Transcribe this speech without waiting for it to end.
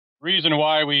reason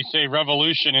why we say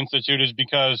Revolution Institute is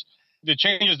because the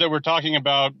changes that we're talking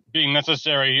about being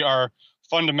necessary are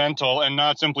fundamental and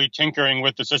not simply tinkering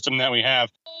with the system that we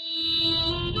have.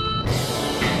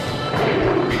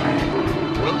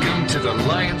 Welcome to the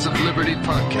Lions of Liberty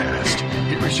podcast.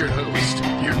 Here is your host,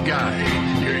 your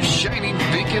guide, your shining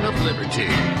beacon of liberty,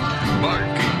 Mark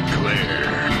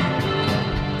Claire.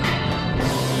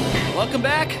 Welcome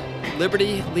back,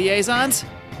 Liberty Liaisons,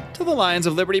 to the Lions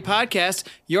of Liberty podcast,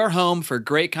 your home for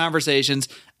great conversations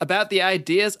about the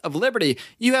ideas of liberty.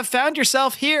 You have found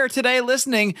yourself here today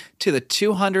listening to the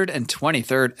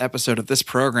 223rd episode of this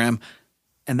program.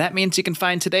 And that means you can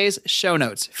find today's show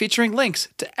notes featuring links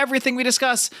to everything we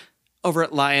discuss over at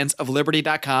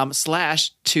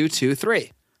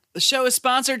lionsofliberty.com/223. The show is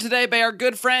sponsored today by our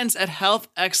good friends at Health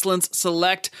Excellence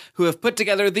Select, who have put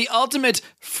together the ultimate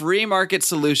free market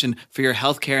solution for your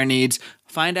healthcare needs.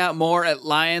 Find out more at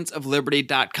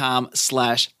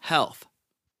lionsofliberty.com/health.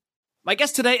 My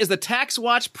guest today is the Tax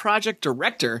Watch Project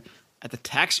Director at the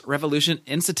Tax Revolution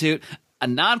Institute, a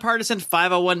nonpartisan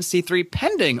 501c3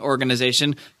 pending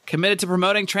organization committed to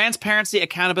promoting transparency,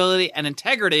 accountability, and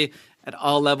integrity at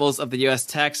all levels of the U.S.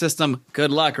 tax system.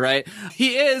 Good luck, right?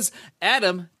 He is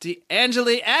Adam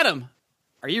Angeli. Adam,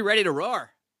 are you ready to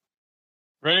roar?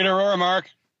 Ready to roar, Mark.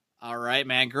 All right,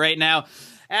 man. Great. Now,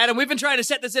 Adam, we've been trying to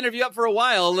set this interview up for a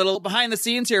while, a little behind the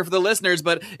scenes here for the listeners,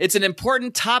 but it's an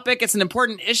important topic. It's an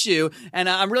important issue, and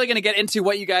I'm really going to get into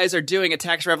what you guys are doing at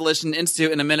Tax Revolution Institute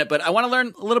in a minute, but I want to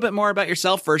learn a little bit more about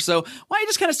yourself first. So why don't you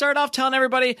just kind of start off telling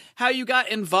everybody how you got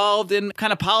involved in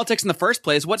kind of politics in the first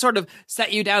place? What sort of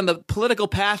set you down the political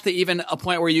path to even a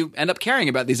point where you end up caring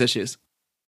about these issues?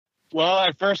 Well,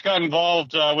 I first got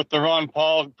involved with the Ron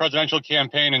Paul presidential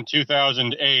campaign in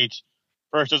 2008,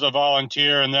 first as a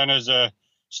volunteer and then as a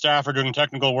staffer doing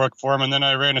technical work for him. And then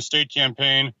I ran a state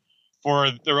campaign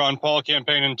for the Ron Paul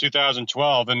campaign in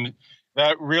 2012. And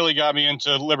that really got me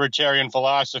into libertarian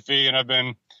philosophy. And I've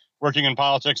been working in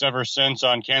politics ever since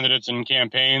on candidates and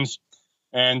campaigns.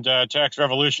 And Tax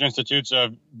Revolution Institute's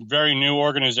a very new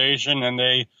organization. And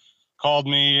they called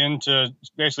me in to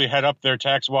basically head up their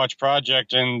Tax Watch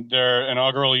project in their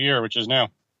inaugural year, which is now.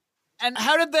 And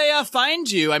how did they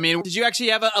find you? I mean, did you actually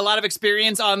have a lot of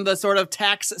experience on the sort of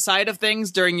tax side of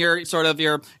things during your sort of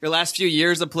your last few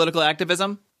years of political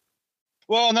activism?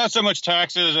 Well, not so much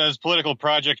taxes as political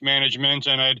project management.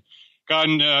 And I'd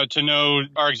gotten to know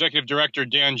our executive director,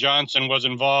 Dan Johnson, was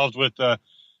involved with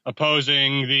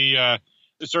opposing the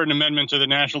certain amendment to the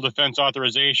National Defense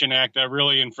Authorization Act that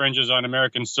really infringes on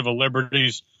American civil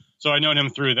liberties. So I known him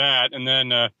through that. And then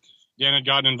Dan had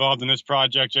gotten involved in this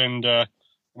project and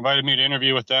invited me to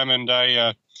interview with them, and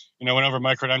I, went over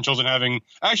my credentials and I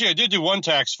did do one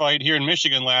tax fight here in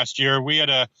Michigan last year. We had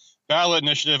a ballot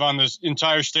initiative on this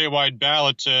entire statewide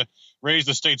ballot to raise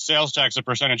the state sales tax a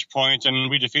percentage point, and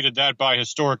we defeated that by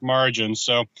historic margins.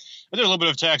 So I did a little bit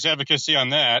of tax advocacy on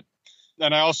that.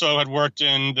 And I also had worked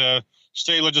in the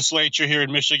state legislature here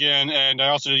in Michigan, and I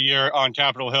also did a year on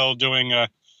Capitol Hill doing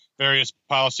various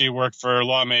policy work for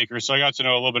lawmakers. So I got to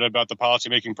know a little bit about the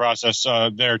policymaking process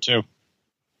there too.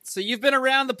 So you've been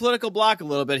around the political block a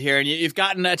little bit here, and you've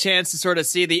gotten a chance to sort of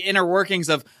see the inner workings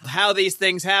of how these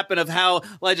things happen, of how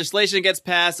legislation gets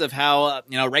passed, of how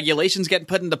regulations get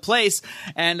put into place.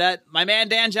 And my man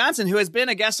Dan Johnson, who has been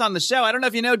a guest on the show, I don't know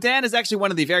if you know, Dan is actually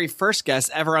one of the very first guests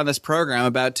ever on this program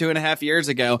about 2.5 years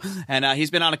ago, and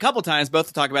he's been on a couple times, both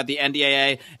to talk about the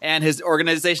NDAA and his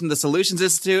organization, the Solutions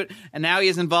Institute, and now he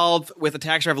is involved with the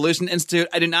Tax Revolution Institute.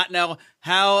 I do not know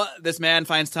how this man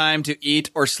finds time to eat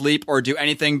or sleep or do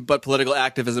anything but political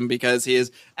activism, because he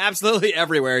is absolutely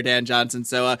everywhere, Dan Johnson.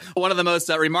 So one of the most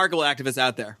remarkable activists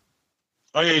out there.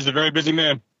 Oh, yeah, he's a very busy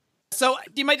man. So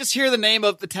you might just hear the name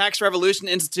of the Tax Revolution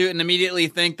Institute and immediately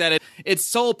think that its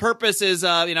sole purpose is,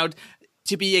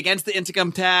 to be against the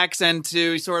income tax and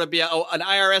to sort of be an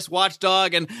IRS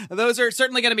watchdog. And those are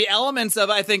certainly going to be elements of,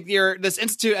 I think, this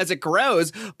institute as it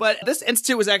grows. But this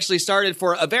institute was actually started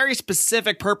for a very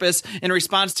specific purpose in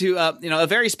response to, a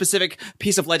very specific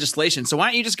piece of legislation. So why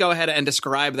don't you just go ahead and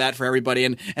describe that for everybody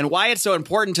and why it's so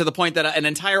important to the point that an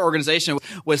entire organization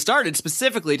was started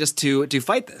specifically just to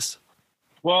fight this?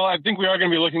 Well, I think we are going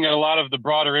to be looking at a lot of the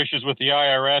broader issues with the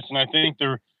IRS. And I think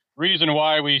the reason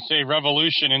why we say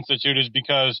Revolution Institute is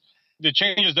because the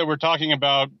changes that we're talking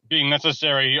about being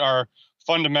necessary are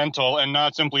fundamental and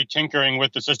not simply tinkering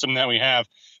with the system that we have.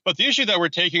 But the issue that we're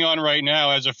taking on right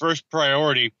now as a first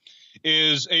priority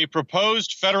is a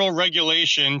proposed federal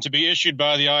regulation to be issued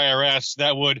by the IRS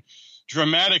that would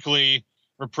dramatically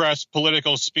repress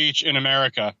political speech in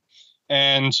America.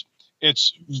 And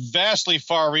it's vastly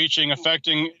far-reaching,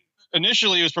 affecting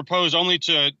initially it was proposed only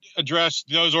to address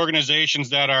those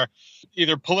organizations that are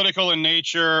either political in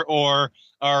nature or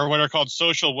are what are called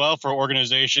social welfare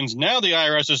organizations. Now the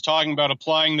IRS is talking about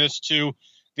applying this to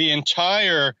the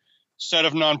entire set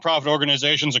of nonprofit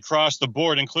organizations across the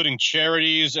board, including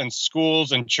charities and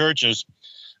schools and churches.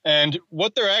 And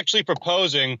what they're actually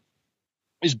proposing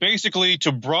is basically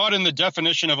to broaden the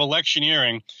definition of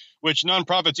electioneering, which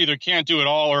nonprofits either can't do at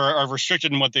all or are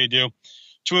restricted in what they do,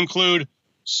 to include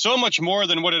so much more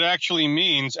than what it actually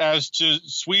means, as to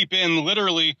sweep in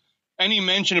literally any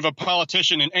mention of a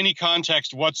politician in any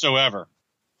context whatsoever.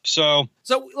 So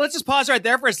let's just pause right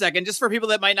there for a second, just for people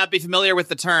that might not be familiar with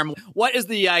the term. What is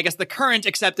the current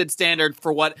accepted standard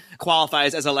for what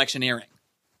qualifies as electioneering?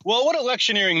 Well, what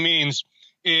electioneering means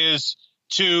is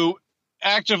to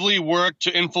actively work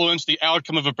to influence the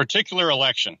outcome of a particular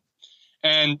election.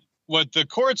 And what the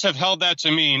courts have held that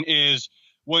to mean is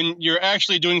when you're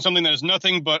actually doing something that is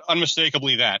nothing but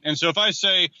unmistakably that. And so if I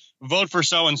say vote for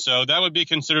so-and-so, that would be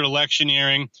considered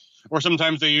electioneering, or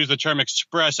sometimes they use the term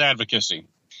express advocacy.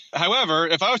 However,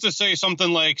 if I was to say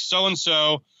something like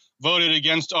so-and-so voted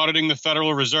against auditing the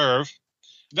Federal Reserve,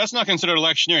 that's not considered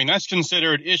electioneering. That's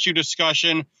considered issue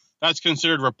discussion. That's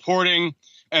considered reporting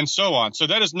and so on. So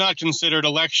that is not considered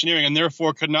electioneering and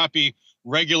therefore could not be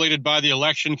regulated by the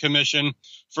Election Commission.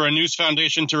 For a news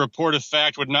foundation to report a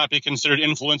fact would not be considered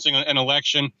influencing an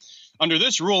election. Under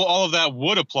this rule, all of that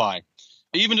would apply,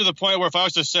 even to the point where if I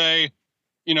was to say,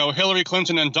 you know, Hillary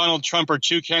Clinton and Donald Trump are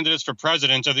two candidates for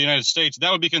president of the United States,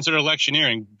 that would be considered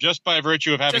electioneering just by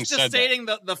virtue of having said that. Just stating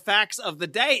the facts of the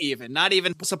day, even not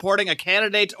even supporting a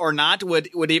candidate or not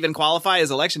would even qualify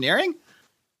as electioneering?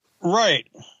 Right.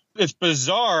 It's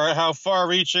bizarre how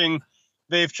far-reaching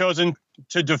they've chosen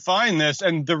to define this.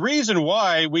 And the reason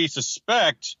why we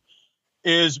suspect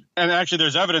is, and actually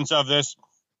there's evidence of this,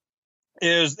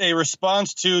 is a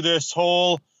response to this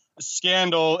whole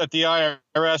scandal at the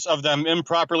IRS of them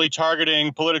improperly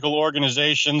targeting political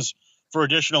organizations for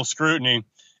additional scrutiny.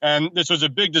 And this was a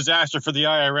big disaster for the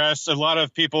IRS. A lot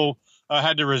of people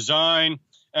had to resign,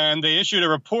 and they issued a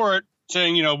report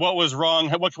saying, you know, what was wrong?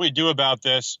 What can we do about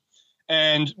this?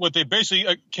 And what they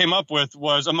basically came up with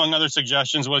was, among other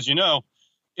suggestions, was, you know,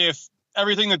 if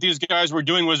everything that these guys were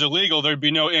doing was illegal, there'd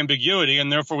be no ambiguity, and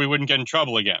therefore we wouldn't get in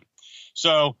trouble again.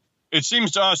 So it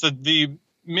seems to us that the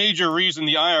major reason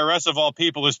the IRS of all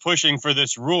people is pushing for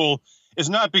this rule is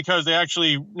not because they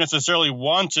actually necessarily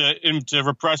want to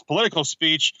repress political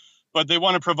speech, but they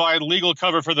want to provide legal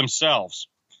cover for themselves.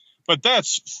 But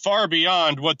that's far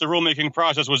beyond what the rulemaking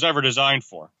process was ever designed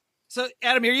for. So,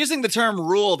 Adam, you're using the term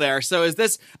rule there. So is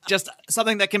this just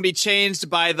something that can be changed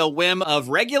by the whim of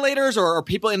regulators or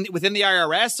people within the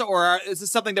IRS, or is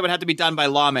this something that would have to be done by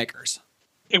lawmakers?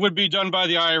 It would be done by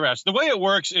the IRS. The way it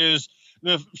works is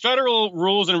the federal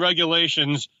rules and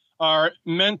regulations are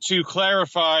meant to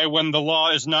clarify when the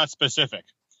law is not specific.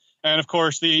 And, of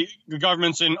course, the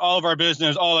government's in all of our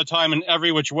business all the time in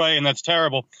every which way, and that's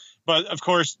terrible. But, of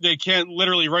course, they can't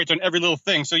literally write down every little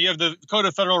thing. So you have the Code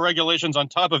of Federal Regulations on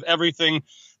top of everything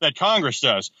that Congress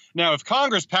does. Now, if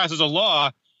Congress passes a law,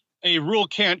 a rule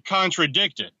can't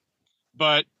contradict it.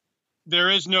 But there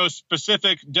is no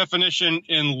specific definition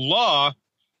in law,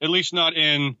 at least not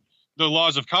in the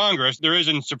laws of Congress. There is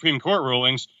in Supreme Court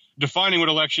rulings defining what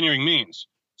electioneering means.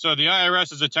 So the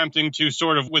IRS is attempting to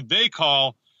sort of what they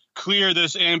call clear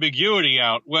this ambiguity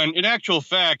out, when in actual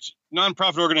fact,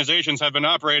 nonprofit organizations have been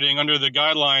operating under the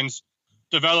guidelines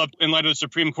developed in light of the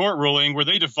Supreme Court ruling where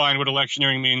they define what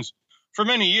electioneering means for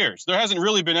many years. There hasn't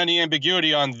really been any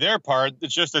ambiguity on their part.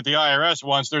 It's just that the IRS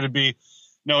wants there to be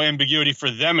no ambiguity for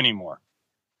them anymore.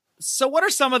 So what are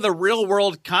some of the real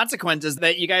world consequences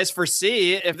that you guys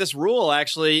foresee if this rule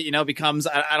actually, becomes,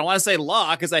 I don't want to say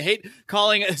law, because I hate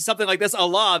calling something like this a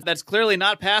law that's clearly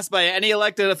not passed by any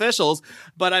elected officials.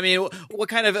 But I mean, what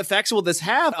kind of effects will this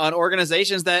have on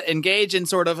organizations that engage in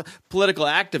sort of political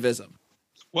activism?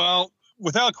 Well,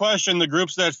 without question, the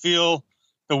groups that feel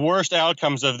the worst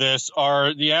outcomes of this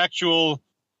are the actual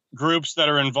groups that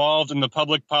are involved in the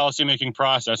public policymaking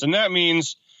process. And that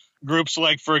means groups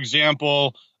like, for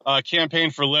example,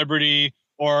 Campaign for Liberty,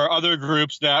 or other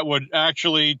groups that would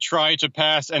actually try to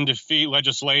pass and defeat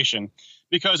legislation.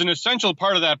 Because an essential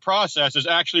part of that process is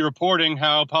actually reporting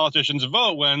how politicians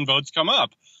vote when votes come up.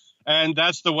 And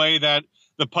that's the way that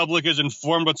the public is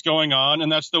informed what's going on,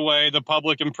 and that's the way the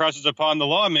public impresses upon the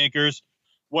lawmakers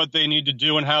what they need to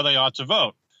do and how they ought to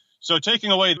vote. So taking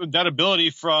away that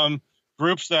ability from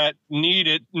groups that need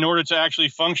it in order to actually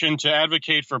function to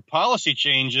advocate for policy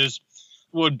changes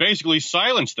would basically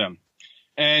silence them.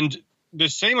 And the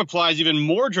same applies even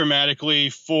more dramatically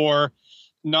for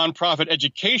nonprofit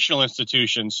educational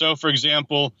institutions. So, for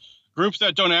example, groups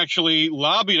that don't actually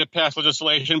lobby to pass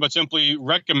legislation, but simply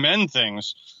recommend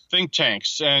things, think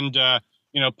tanks and,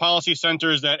 policy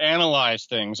centers that analyze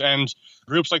things, and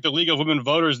groups like the League of Women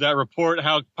Voters that report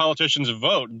how politicians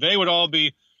vote. They would all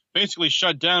be basically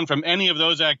shut down from any of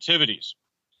those activities.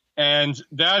 And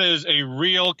that is a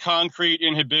real concrete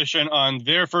inhibition on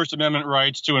their First Amendment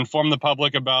rights to inform the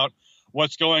public about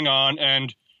what's going on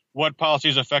and what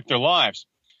policies affect their lives.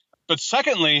 But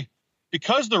secondly,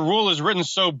 because the rule is written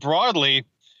so broadly,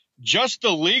 just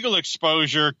the legal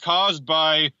exposure caused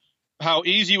by how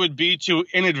easy it would be to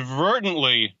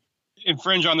inadvertently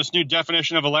infringe on this new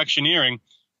definition of electioneering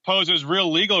poses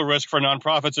real legal risk for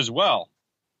nonprofits as well.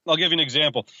 I'll give you an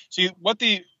example. See, what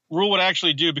the rule would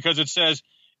actually do, because it says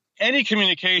any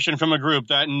communication from a group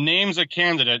that names a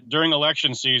candidate during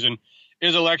election season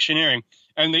is electioneering.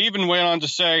 And they even went on to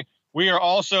say, we are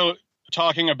also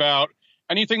talking about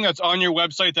anything that's on your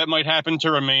website that might happen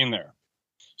to remain there.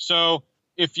 So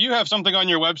if you have something on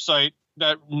your website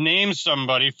that names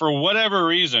somebody for whatever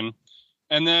reason,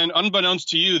 and then unbeknownst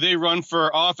to you, they run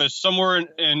for office somewhere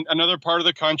in another part of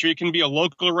the country, it can be a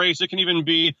local race, it can even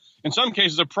be, in some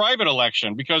cases, a private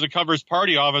election because it covers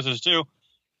party offices too.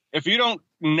 If you don't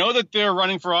know that they're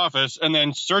running for office and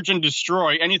then search and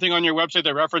destroy anything on your website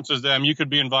that references them, you could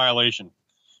be in violation.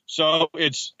 So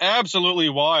it's absolutely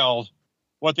wild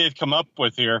what they've come up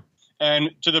with here,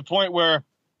 and to the point where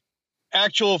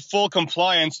actual full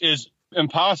compliance is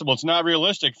impossible. It's not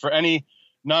realistic for any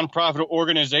nonprofit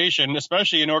organization,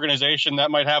 especially an organization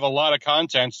that might have a lot of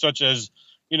content, such as,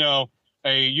 a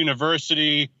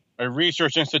university, a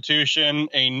research institution,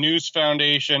 a news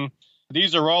foundation.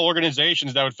 These are all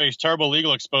organizations that would face terrible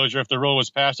legal exposure if the rule was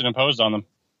passed and imposed on them.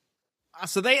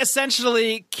 So they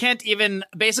essentially can't even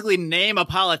basically name a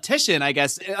politician, I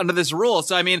guess, under this rule.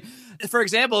 So, I mean, for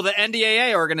example, the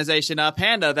NDAA organization,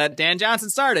 Panda, that Dan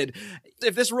Johnson started,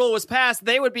 if this rule was passed,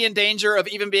 they would be in danger of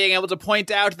even being able to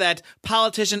point out that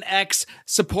politician X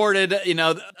supported,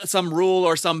 some rule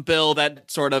or some bill that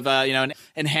sort of,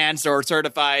 enhanced or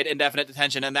certified indefinite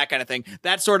detention and that kind of thing.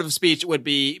 That sort of speech would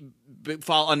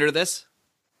fall under this?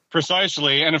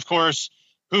 Precisely. And of course,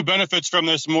 who benefits from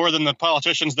this more than the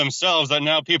politicians themselves, that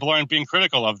now people aren't being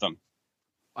critical of them?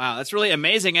 Wow, that's really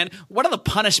amazing. And what are the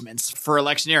punishments for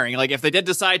electioneering? Like, if they did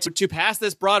decide to pass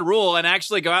this broad rule and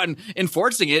actually go out and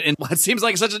enforcing it in what seems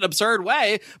like such an absurd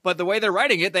way, but the way they're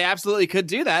writing it, they absolutely could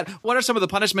do that. What are some of the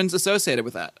punishments associated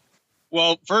with that?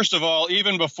 Well, first of all,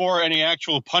 even before any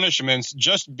actual punishments,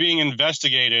 just being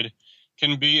investigated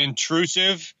can be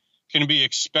intrusive, can be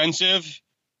expensive,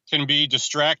 can be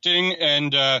distracting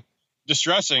and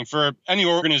distressing for any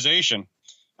organization.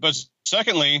 But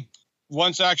secondly,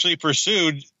 once actually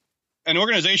pursued, an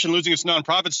organization losing its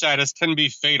nonprofit status can be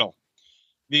fatal.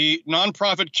 The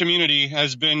nonprofit community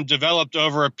has been developed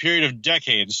over a period of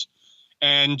decades.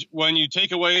 And when you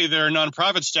take away their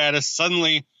nonprofit status,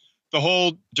 suddenly the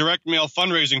whole direct mail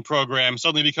fundraising program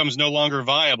suddenly becomes no longer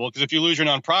viable. Because if you lose your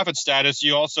nonprofit status,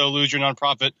 you also lose your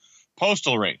nonprofit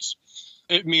postal rates.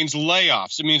 It means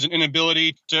layoffs. It means an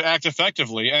inability to act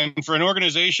effectively. And for an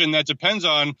organization that depends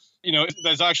on,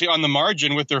 that's actually on the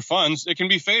margin with their funds, it can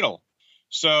be fatal.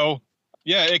 So,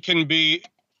 yeah, it can be,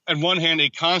 on one hand, a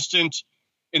constant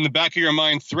in the back of your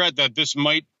mind threat that this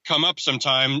might come up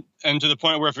sometime. And to the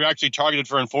point where if you're actually targeted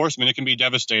for enforcement, it can be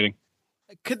devastating.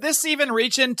 Could this even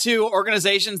reach into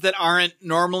organizations that aren't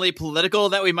normally political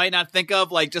that we might not think of,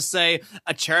 like just say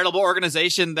a charitable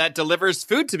organization that delivers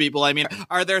food to people? I mean,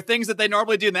 are there things that they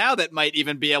normally do now that might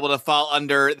even be able to fall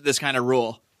under this kind of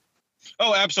rule?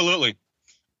 Oh, absolutely.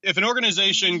 If an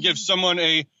organization gives someone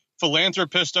a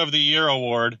Philanthropist of the Year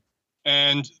award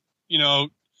and,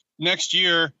 next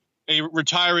year a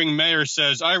retiring mayor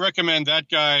says, I recommend that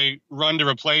guy run to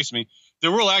replace me,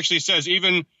 the rule actually says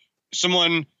even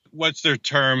someone, what's their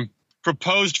term,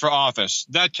 proposed for office,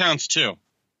 that counts too.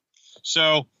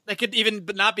 So they could even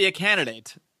not be a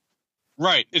candidate.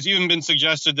 Right. It's even been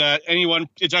suggested that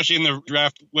it's actually in the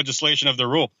draft legislation of the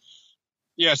rule.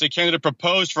 Yes, a candidate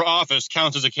proposed for office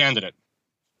counts as a candidate,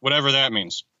 whatever that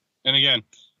means. And again,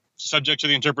 subject to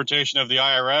the interpretation of the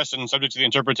IRS and subject to the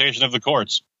interpretation of the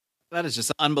courts. That is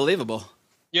just unbelievable.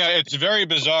 Yeah, it's very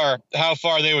bizarre how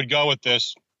far they would go with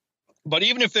this. But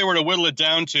even if they were to whittle it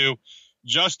down to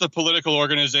just the political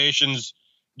organizations,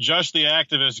 just the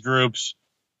activist groups,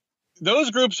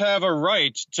 those groups have a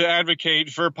right to advocate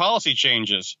for policy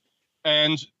changes.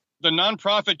 And the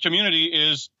nonprofit community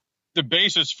is the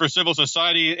basis for civil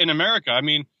society in America. I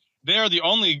mean, they are the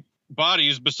only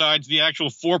bodies besides the actual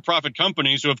for-profit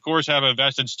companies who, of course, have a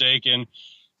vested stake in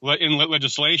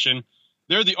legislation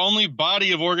They're the only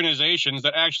body of organizations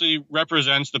that actually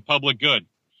represents the public good.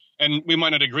 And we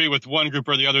might not agree with one group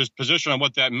or the other's position on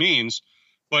what that means.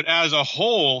 But as a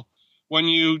whole, when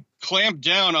you clamp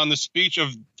down on the speech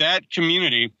of that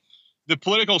community, the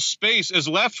political space is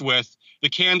left with the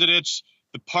candidates,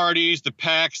 the parties, the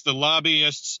PACs, the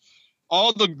lobbyists,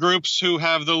 all the groups who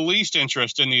have the least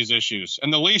interest in these issues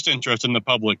and the least interest in the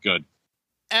public good.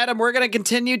 Adam, we're going to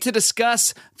continue to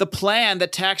discuss the plan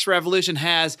that Tax Revolution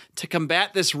has to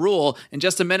combat this rule in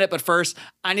just a minute. But first,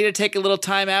 I need to take a little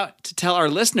time out to tell our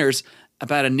listeners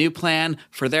about a new plan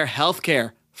for their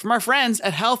healthcare from our friends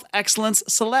at Health Excellence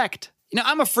Select. You know,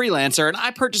 I'm a freelancer and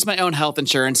I purchased my own health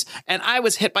insurance, and I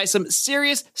was hit by some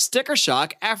serious sticker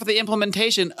shock after the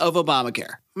implementation of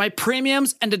Obamacare. My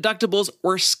premiums and deductibles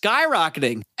were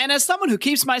skyrocketing. And as someone who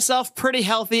keeps myself pretty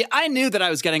healthy, I knew that I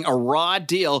was getting a raw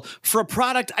deal for a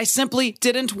product I simply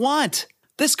didn't want.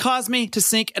 This caused me to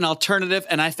seek an alternative,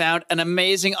 and I found an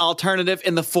amazing alternative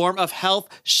in the form of health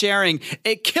sharing,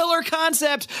 a killer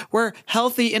concept where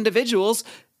healthy individuals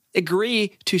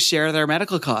agree to share their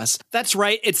medical costs. That's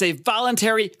right, it's a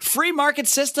voluntary free market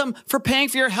system for paying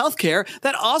for your healthcare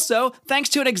that also, thanks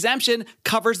to an exemption,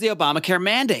 covers the Obamacare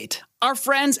mandate. Our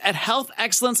friends at Health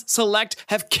Excellence Select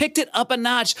have kicked it up a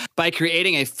notch by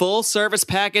creating a full service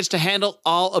package to handle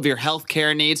all of your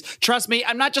healthcare needs. Trust me,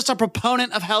 I'm not just a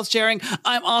proponent of health sharing,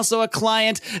 I'm also a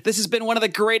client. This has been one of the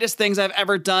greatest things I've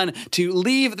ever done to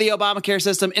leave the Obamacare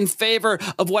system in favor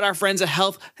of what our friends at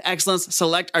Health Excellence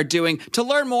Select are doing. To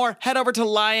learn more, head over to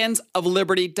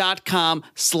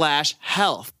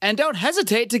lionsofliberty.com/health. And don't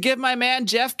hesitate to give my man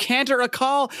Jeff Cantor a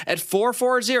call at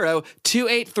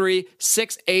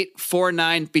 440-283-6849.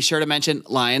 Be sure to mention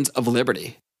Lions of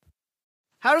Liberty.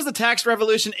 How does the Tax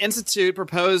Revolution Institute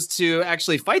propose to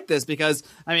actually fight this? Because,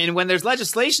 I mean, when there's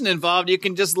legislation involved, you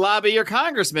can just lobby your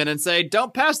congressman and say,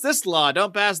 don't pass this law,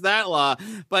 don't pass that law.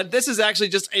 But this is actually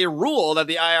just a rule that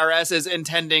the IRS is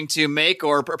intending to make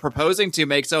or proposing to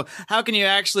make. So how can you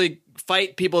actually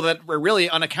fight people that were really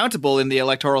unaccountable in the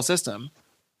electoral system?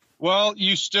 Well,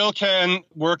 you still can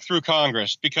work through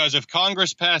Congress, because if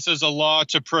Congress passes a law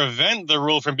to prevent the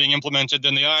rule from being implemented,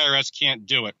 then the IRS can't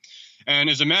do it. And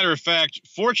as a matter of fact,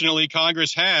 fortunately,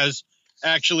 Congress has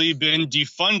actually been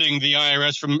defunding the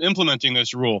IRS from implementing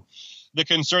this rule. The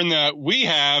concern that we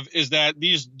have is that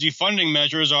these defunding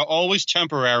measures are always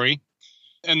temporary,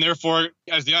 and therefore,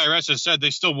 as the IRS has said, they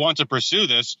still want to pursue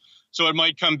this, so it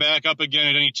might come back up again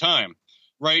at any time.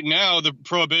 Right now, the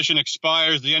prohibition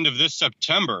expires the end of this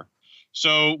September.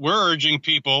 So we're urging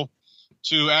people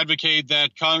to advocate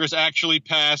that Congress actually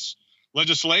pass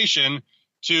legislation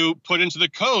to put into the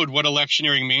code what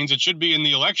electioneering means. It should be in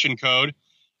the election code,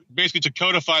 basically to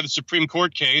codify the Supreme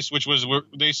Court case, which was where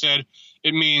they said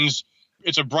it means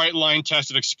it's a bright line test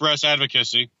of express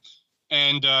advocacy,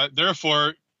 and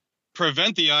therefore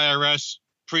prevent the IRS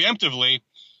preemptively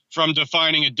from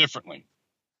defining it differently.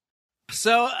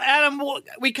 So, Adam,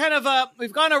 we kind of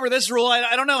we've gone over this rule.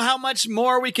 I don't know how much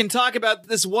more we can talk about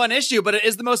this one issue, but it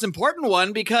is the most important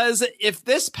one, because if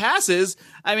this passes,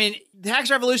 I mean, the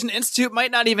Tax Revolution Institute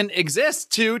might not even exist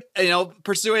to,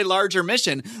 pursue a larger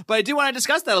mission. But I do want to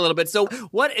discuss that a little bit. So,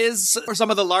 what is some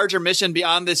of the larger mission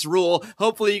beyond this rule?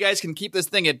 Hopefully, you guys can keep this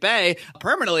thing at bay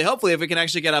permanently. Hopefully, if we can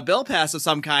actually get a bill passed of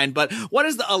some kind. But what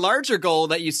is a larger goal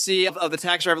that you see of the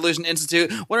Tax Revolution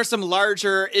Institute? What are some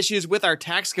larger issues with our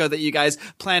tax code that you guys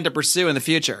plan to pursue in the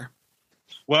future?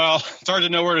 Well, it's hard to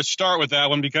know where to start with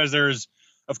that one, because there's,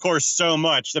 of course, so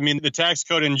much. I mean, the tax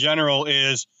code in general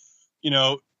is,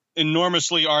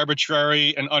 enormously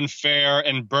arbitrary and unfair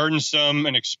and burdensome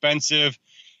and expensive.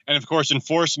 And of course,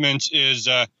 enforcement is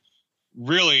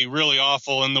really, really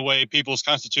awful in the way people's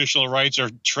constitutional rights are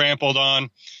trampled on,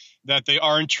 that they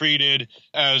aren't treated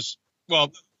as,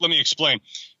 well, let me explain.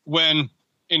 When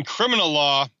in criminal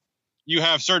law, you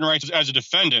have certain rights as a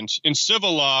defendant. In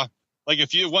civil law, like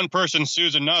if one person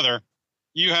sues another,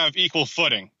 you have equal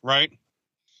footing, right?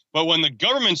 But when the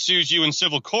government sues you in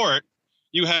civil court,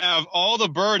 you have all the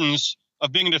burdens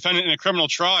of being a defendant in a criminal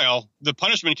trial. The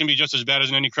punishment can be just as bad as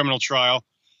in any criminal trial,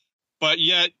 but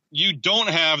yet you don't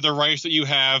have the rights that you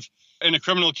have in a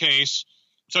criminal case,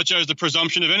 such as the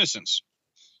presumption of innocence.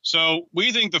 So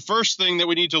we think the first thing that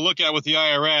we need to look at with the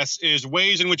IRS is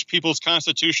ways in which people's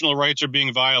constitutional rights are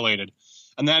being violated.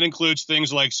 And that includes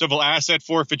things like civil asset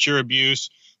forfeiture abuse,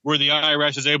 where the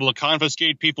IRS is able to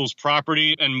confiscate people's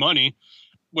property and money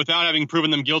without having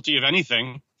proven them guilty of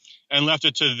anything, and left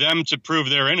it to them to prove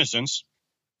their innocence.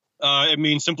 It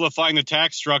means simplifying the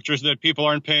tax structure so that people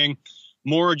aren't paying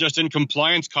more just in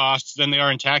compliance costs than they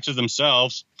are in taxes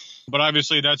themselves. But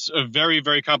obviously, that's a very,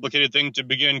 very complicated thing to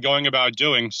begin going about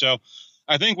doing. So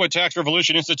I think what Tax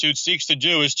Revolution Institute seeks to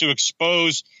do is to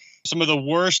expose some of the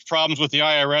worst problems with the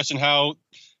IRS and how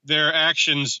their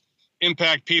actions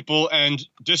impact people and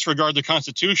disregard the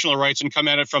constitutional rights, and come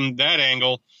at it from that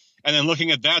angle. And then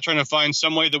looking at that, trying to find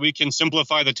some way that we can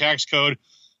simplify the tax code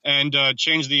and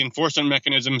change the enforcement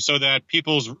mechanism so that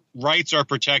people's rights are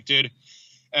protected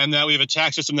and that we have a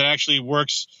tax system that actually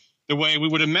works the way we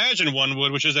would imagine one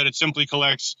would, which is that it simply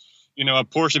collects, a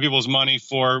portion of people's money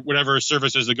for whatever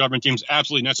services the government deems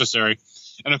absolutely necessary.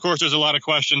 And of course, there's a lot of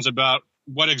questions about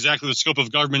what exactly the scope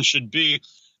of government should be.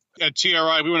 At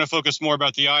TRI, we want to focus more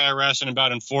about the IRS and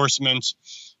about enforcement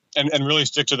and really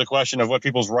stick to the question of what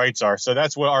people's rights are. So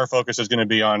that's what our focus is going to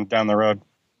be on down the road.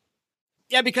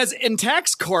 Yeah, because in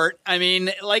tax court, I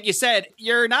mean, like you said,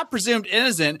 you're not presumed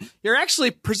innocent. You're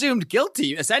actually presumed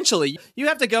guilty, essentially. You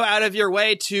have to go out of your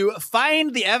way to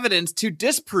find the evidence to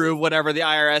disprove whatever the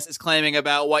IRS is claiming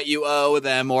about what you owe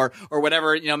them or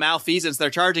whatever, malfeasance they're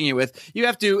charging you with. You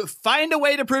have to find a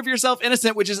way to prove yourself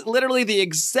innocent, which is literally the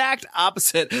exact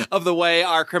opposite of the way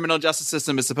our criminal justice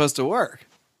system is supposed to work.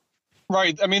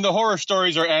 Right. I mean, the horror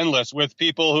stories are endless with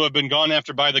people who have been gone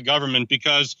after by the government,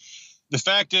 because the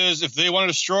fact is, if they want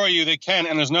to destroy you, they can,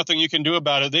 and there's nothing you can do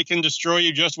about it. They can destroy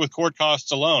you just with court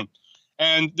costs alone.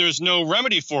 And there's no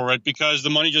remedy for it because the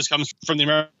money just comes from the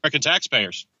American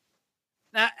taxpayers.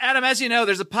 Now, Adam, as you know,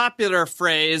 there's a popular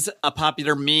phrase, a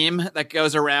popular meme that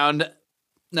goes around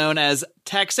known as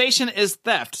taxation is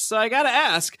theft. So I got to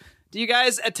ask, do you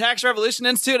guys at Tax Revolution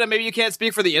Institute, and maybe you can't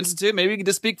speak for the Institute, maybe you can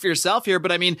just speak for yourself here,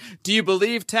 but I mean, do you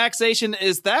believe taxation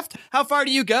is theft? How far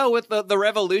do you go with the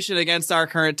revolution against our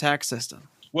current tax system?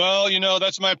 Well,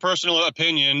 that's my personal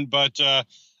opinion, but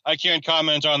I can't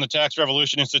comment on the Tax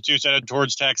Revolution Institute's attitude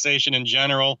towards taxation in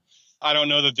general. I don't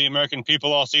know that the American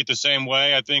people all see it the same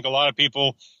way. I think a lot of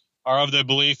people are of the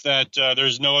belief that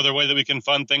there's no other way that we can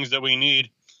fund things that we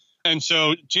need. And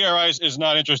so TRI is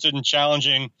not interested in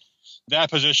challenging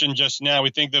that position just now. We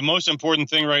think the most important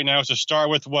thing right now is to start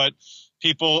with what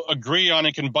people agree on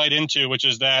and can bite into, which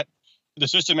is that the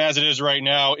system as it is right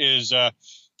now is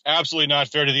absolutely not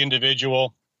fair to the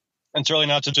individual and certainly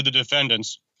not to the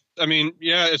defendants. I mean,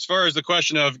 yeah, as far as the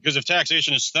question of, because if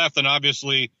taxation is theft, then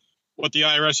obviously what the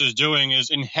IRS is doing is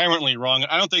inherently wrong.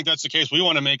 I don't think that's the case we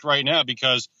want to make right now,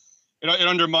 because it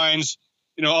undermines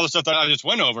all the stuff that I just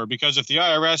went over. Because if the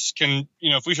IRS can,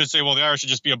 if we should say, well, the IRS should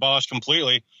just be abolished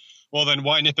completely, well, then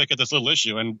why nitpick at this little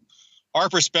issue? And our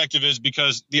perspective is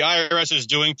because the IRS is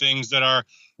doing things that are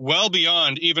well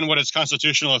beyond even what its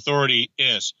constitutional authority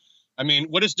is. I mean,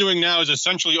 what it's doing now is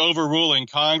essentially overruling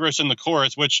Congress and the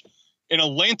courts, which in a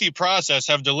lengthy process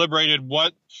have deliberated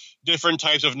what different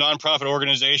types of nonprofit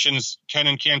organizations can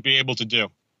and can't be able to do.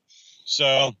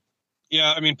 So,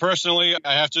 yeah, I mean, personally,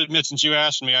 I have to admit, since you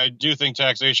asked me, I do think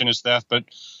taxation is theft, but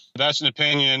that's an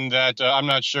opinion that I'm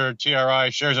not sure TRI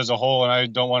shares as a whole, and I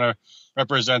don't want to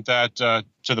represent that to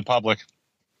the public.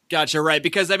 Gotcha, right.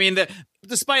 Because, I mean,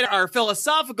 despite our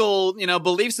philosophical,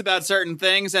 beliefs about certain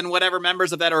things and whatever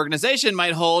members of that organization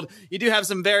might hold, you do have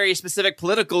some very specific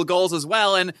political goals as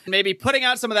well. And maybe putting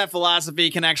out some of that philosophy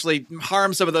can actually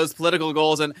harm some of those political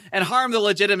goals and harm the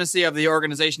legitimacy of the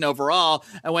organization overall.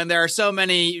 And when there are so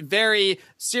many very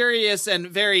serious and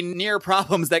very near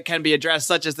problems that can be addressed,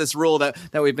 such as this rule that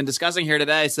we've been discussing here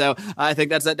today. So I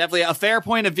think that's definitely a fair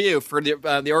point of view for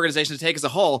the organization to take as a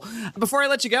whole. Before I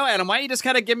let you go, Adam, why don't you just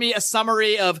kind of give me a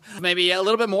summary of maybe a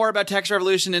little bit more about Tax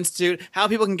Revolution Institute, how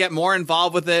people can get more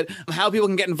involved with it, how people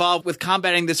can get involved with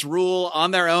combating this rule on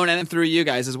their own and through you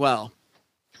guys as well.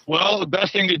 Well, the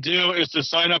best thing to do is to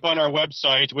sign up on our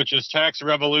website, which is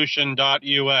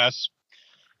taxrevolution.us.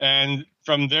 And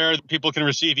from there, people can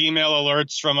receive email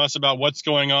alerts from us about what's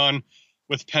going on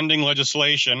with pending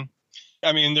legislation.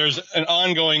 I mean, there's an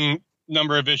ongoing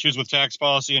number of issues with tax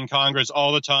policy in Congress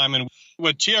all the time. And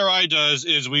what TRI does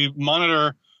is we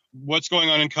monitor what's going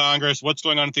on in Congress, what's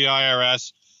going on at the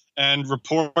IRS, and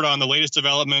report on the latest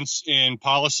developments in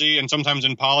policy and sometimes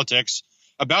in politics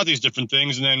about these different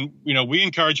things. And then, we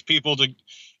encourage people to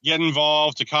get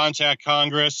involved, to contact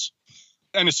Congress,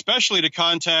 and especially to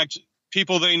contact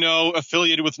people they know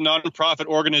affiliated with nonprofit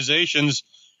organizations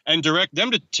and direct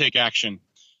them to take action.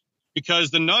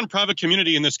 Because the nonprofit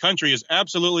community in this country is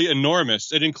absolutely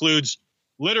enormous. It includes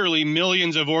literally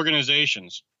millions of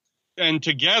organizations. And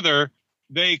together,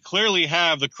 they clearly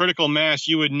have the critical mass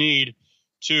you would need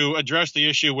to address the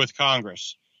issue with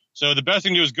Congress. So the best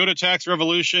thing to do is go to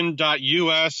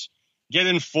taxrevolution.us, get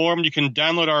informed. You can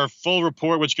download our full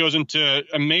report, which goes into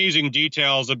amazing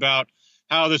details about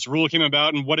how this rule came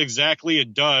about and what exactly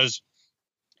it does,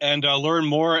 and learn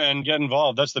more and get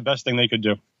involved. That's the best thing they could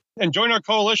do. And join our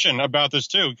coalition about this,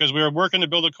 too, because we are working to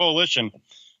build a coalition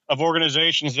of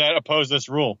organizations that oppose this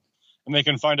rule. And they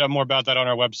can find out more about that on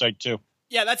our website, too.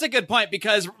 Yeah, that's a good point,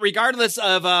 because regardless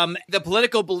of the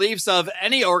political beliefs of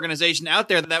any organization out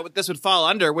there that this would fall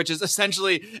under, which is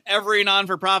essentially every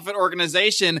non-for-profit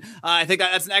organization, I think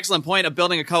that's an excellent point of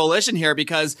building a coalition here,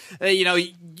 because,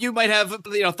 you might have,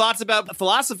 thoughts about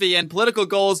philosophy and political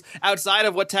goals outside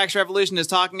of what Tax Revolution is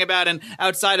talking about and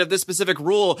outside of this specific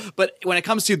rule. But when it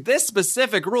comes to this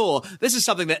specific rule, this is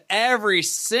something that every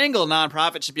single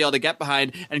nonprofit should be able to get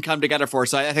behind and come together for.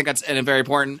 So I think that's very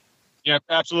important. Yeah,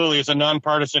 absolutely. It's a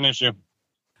nonpartisan issue.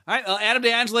 All right. Well, Adam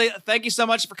Angeli, thank you so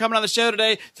much for coming on the show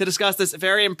today to discuss this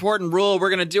very important rule. We're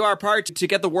going to do our part to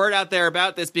get the word out there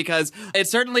about this, because it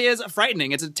certainly is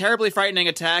frightening. It's a terribly frightening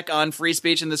attack on free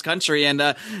speech in this country.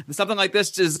 And something like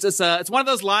this is just, it's one of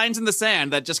those lines in the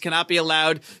sand that just cannot be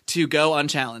allowed to go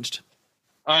unchallenged.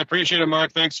 I appreciate it,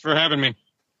 Mark. Thanks for having me.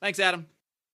 Thanks, Adam.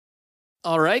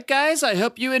 All right, guys. I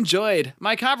hope you enjoyed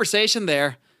my conversation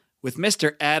there with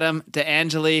Mr. Adam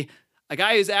DeAngeli, a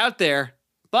guy who's out there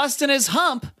busting his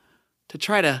hump to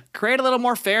try to create a little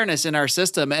more fairness in our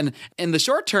system and, in the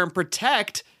short term,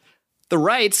 protect the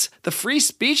rights, the free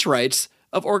speech rights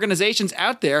of organizations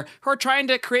out there who are trying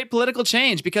to create political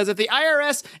change. Because if the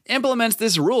IRS implements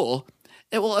this rule,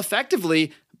 it will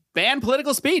effectively ban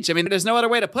political speech. I mean, there's no other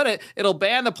way to put it. It'll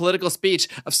ban the political speech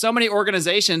of so many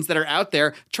organizations that are out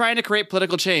there trying to create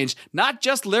political change. Not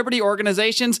just liberty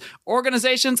organizations,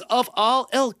 organizations of all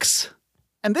ilks.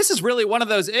 And this is really one of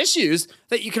those issues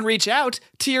that you can reach out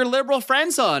to your liberal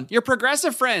friends on, your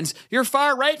progressive friends, your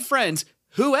far-right friends,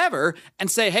 whoever,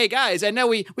 and say, hey, guys, I know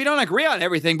we don't agree on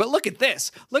everything, but look at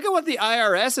this. Look at what the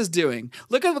IRS is doing.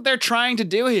 Look at what they're trying to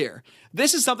do here.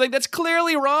 This is something that's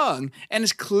clearly wrong and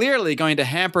is clearly going to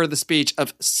hamper the speech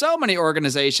of so many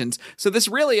organizations. So this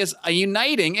really is a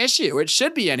uniting issue. It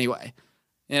should be anyway.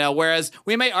 Whereas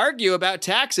we may argue about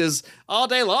taxes all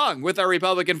day long with our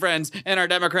Republican friends and our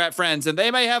Democrat friends, and they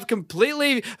may have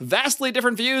completely, vastly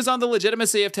different views on the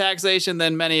legitimacy of taxation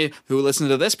than many who listen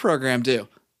to this program do.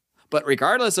 But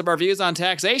regardless of our views on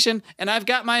taxation, and I've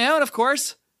got my own, of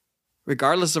course,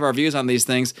 regardless of our views on these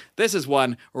things, this is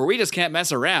one where we just can't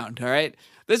mess around, all right?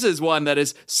 This is one that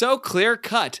is so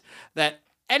clear-cut that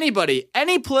anybody,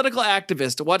 any political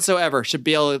activist whatsoever should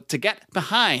be able to get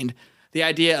behind the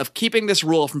idea of keeping this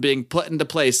rule from being put into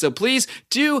place. So please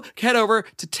do head over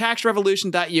to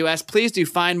taxrevolution.us. Please do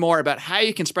find more about how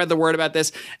you can spread the word about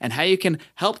this and how you can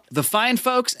help the fine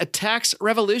folks at Tax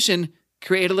Revolution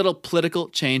create a little political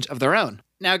change of their own.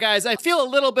 Now, guys, I feel a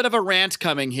little bit of a rant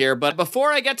coming here, but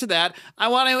before I get to that, I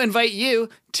want to invite you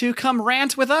to come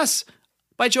rant with us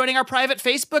by joining our private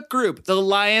Facebook group, the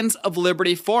Lions of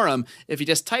Liberty Forum. If you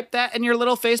just type that in your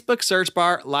little Facebook search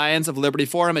bar, Lions of Liberty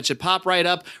Forum, it should pop right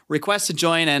up, request to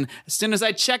join, and as soon as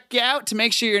I check you out to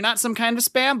make sure you're not some kind of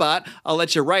spam bot, I'll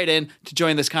let you right in to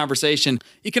join this conversation.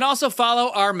 You can also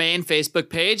follow our main Facebook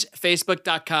page,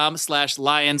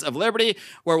 facebook.com/Lions of Liberty,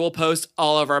 where we'll post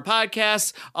all of our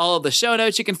podcasts, all of the show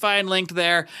notes you can find linked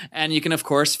there, and you can, of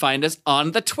course, find us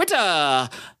on the Twitter.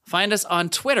 Find us on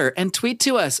Twitter and tweet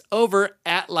to us over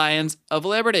at Lions of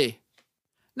Liberty.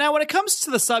 Now, when it comes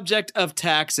to the subject of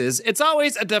taxes, it's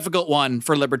always a difficult one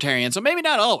for libertarians. So maybe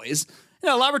not always.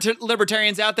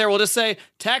 Libertarians out there will just say,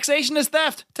 taxation is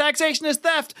theft. Taxation is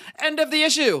theft. End of the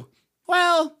issue.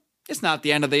 Well, it's not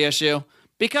the end of the issue.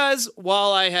 Because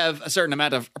while I have a certain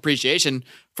amount of appreciation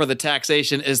for the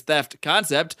taxation is theft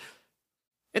concept,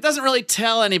 it doesn't really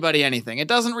tell anybody anything. It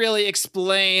doesn't really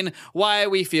explain why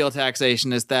we feel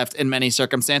taxation is theft in many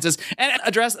circumstances and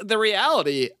address the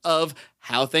reality of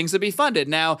how things would be funded.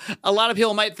 Now, a lot of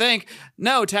people might think,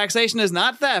 no, taxation is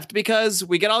not theft because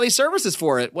we get all these services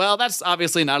for it. Well, that's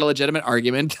obviously not a legitimate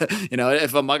argument.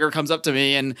 If a mugger comes up to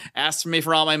me and asks me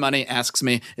for all my money, asks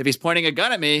me if he's pointing a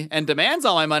gun at me and demands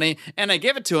all my money and I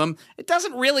give it to him, it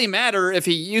doesn't really matter if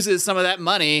he uses some of that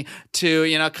money to,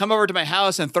 come over to my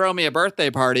house and throw me a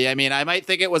birthday party. I mean, I might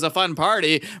think it was a fun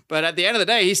party, but at the end of the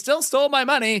day, he still stole my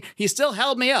money. He still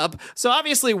held me up. So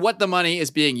obviously what the money is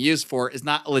being used for is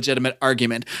not a legitimate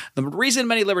argument. The reason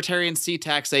many libertarians see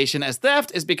taxation as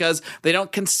theft is because they don't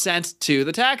consent to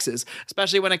the taxes,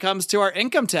 especially when it comes to our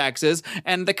income taxes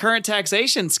and the current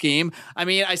taxation scheme. I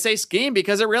mean, I say scheme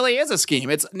because it really is a scheme.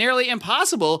 It's nearly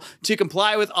impossible to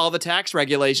comply with all the tax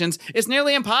regulations. It's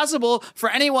nearly impossible for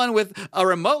anyone with a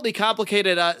remotely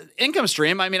complicated income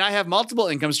stream. I mean, I have multiple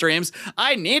income streams.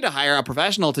 I need to hire a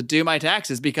professional to do my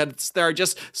taxes because there are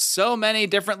just so many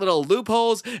different little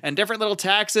loopholes and different little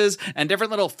taxes and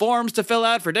different little forms to to fill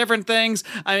out for different things.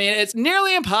 I mean, it's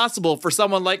nearly impossible for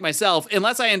someone like myself,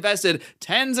 unless I invested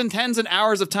tens and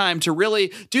hours of time to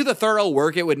really do the thorough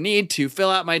work it would need to fill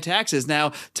out my taxes.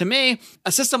 Now, to me,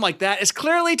 a system like that is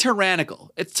clearly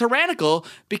tyrannical. It's tyrannical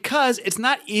because it's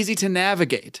not easy to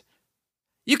navigate.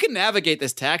 You can navigate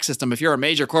this tax system if you're a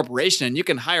major corporation, and you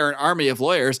can hire an army of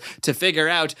lawyers to figure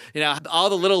out, all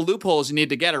the little loopholes you need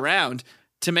to get around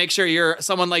to make sure you're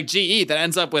someone like GE that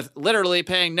ends up with literally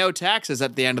paying no taxes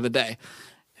at the end of the day.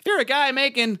 If you're a guy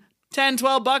making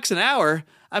 $10-12 an hour,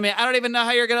 I mean, I don't even know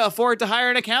how you're going to afford to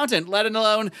hire an accountant, let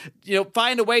alone,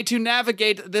 find a way to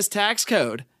navigate this tax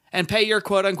code and pay your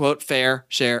quote-unquote fair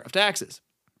share of taxes.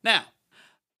 Now,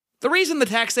 the reason the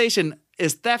taxation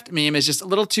is theft meme is just a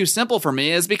little too simple for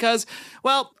me is because,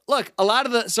 well, look, a lot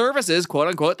of the services,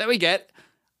 quote-unquote, that we get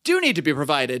do need to be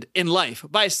provided in life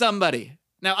by somebody.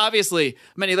 Now, obviously,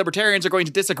 many libertarians are going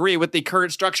to disagree with the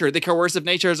current structure, the coercive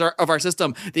natures of our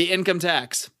system, the income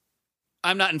tax.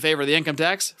 I'm not in favor of the income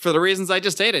tax for the reasons I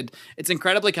just stated. It's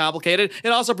incredibly complicated. It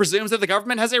also presumes that the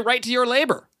government has a right to your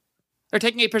labor. They're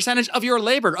taking a percentage of your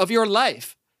labor, of your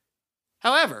life.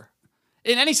 However,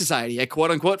 in any society, a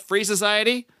quote-unquote free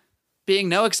society, being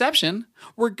no exception,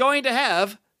 we're going to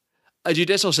have a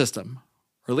judicial system,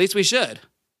 or at least we should.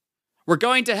 We're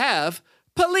going to have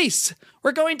police.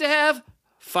 We're going to have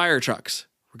fire trucks.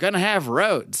 We're going to have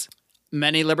roads.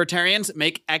 Many libertarians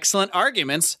make excellent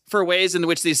arguments for ways in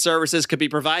which these services could be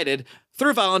provided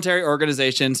through voluntary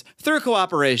organizations, through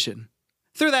cooperation,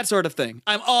 through that sort of thing.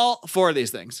 I'm all for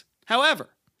these things. However,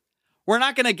 we're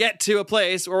not going to get to a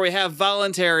place where we have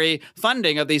voluntary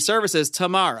funding of these services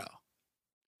tomorrow.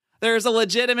 There's a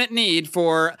legitimate need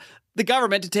for the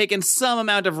government to take in some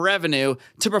amount of revenue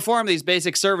to perform these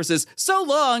basic services so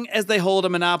long as they hold a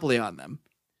monopoly on them.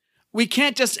 We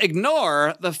can't just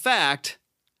ignore the fact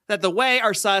that the way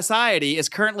our society is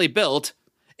currently built,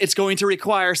 it's going to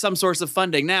require some source of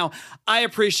funding. Now, I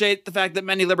appreciate the fact that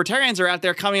many libertarians are out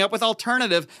there coming up with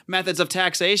alternative methods of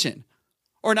taxation.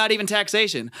 Or not even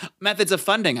taxation, methods of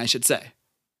funding, I should say.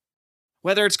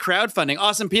 Whether it's crowdfunding,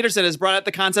 Austin Peterson has brought up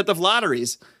the concept of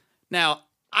lotteries. Now,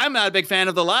 I'm not a big fan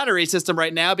of the lottery system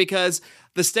right now because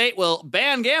the state will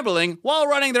ban gambling while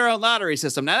running their own lottery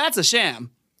system. Now, that's a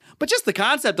sham. But just the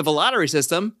concept of a lottery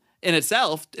system in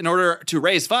itself, in order to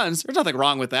raise funds, there's nothing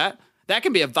wrong with that. That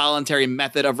can be a voluntary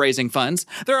method of raising funds.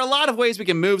 There are a lot of ways we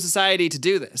can move society to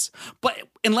do this. But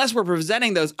unless we're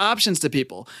presenting those options to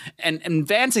people and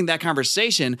advancing that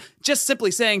conversation, just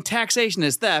simply saying taxation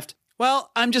is theft,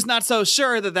 well, I'm just not so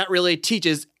sure that that really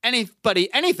teaches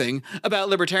anybody anything about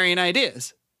libertarian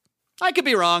ideas. I could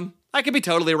be wrong. I could be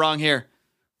totally wrong here.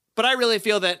 But I really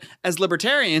feel that as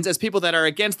libertarians, as people that are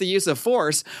against the use of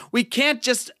force, we can't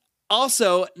just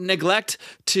also neglect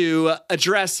to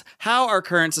address how our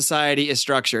current society is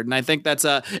structured. And I think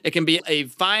it can be a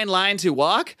fine line to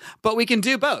walk, but we can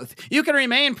do both. You can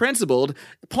remain principled,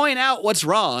 point out what's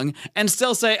wrong, and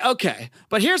still say, okay,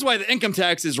 but here's why the income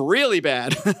tax is really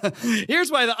bad.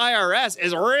 Here's why the IRS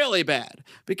is really bad.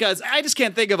 Because I just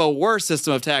can't think of a worse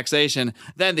system of taxation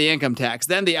than the income tax,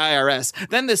 than the IRS,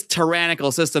 than this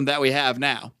tyrannical system that we have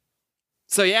now.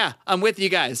 So yeah, I'm with you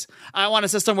guys. I want a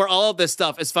system where all of this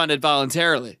stuff is funded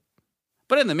voluntarily.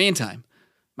 But in the meantime,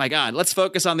 my God, let's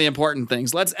focus on the important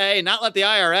things. Let's A, not let the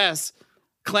IRS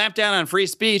clamp down on free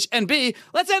speech, and B,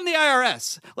 let's end the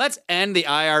IRS. Let's end the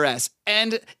IRS.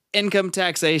 End income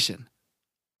taxation.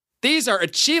 These are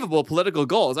achievable political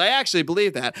goals. I actually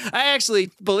believe that. I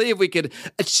actually believe we could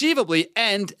achievably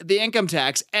end the income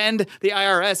tax, end the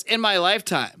IRS in my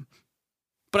lifetime.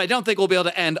 But I don't think we'll be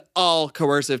able to end all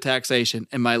coercive taxation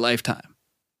in my lifetime.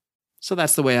 So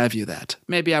that's the way I view that.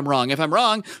 Maybe I'm wrong. If I'm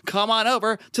wrong, come on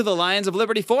over to the Lions of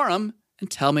Liberty forum and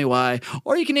tell me why.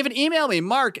 Or you can even email me,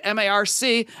 Mark,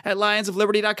 M-A-R-C, at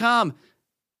lionsofliberty.com.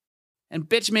 And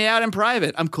bitch me out in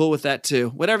private. I'm cool with that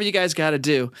too. Whatever you guys got to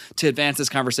do to advance this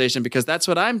conversation, because that's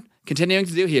what I'm continuing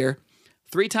to do here.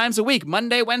 3 times a week,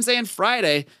 Monday, Wednesday, and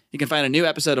Friday. You can find a new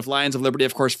episode of Lions of Liberty,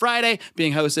 of course, Friday,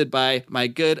 being hosted by my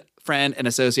good friend and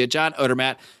associate, John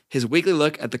Odermatt, his weekly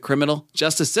look at the criminal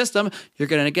justice system. You're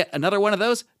going to get another one of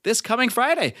those this coming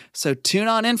Friday. So tune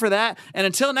on in for that. And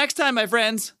until next time, my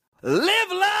friends, live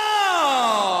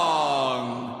long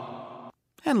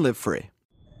and live free.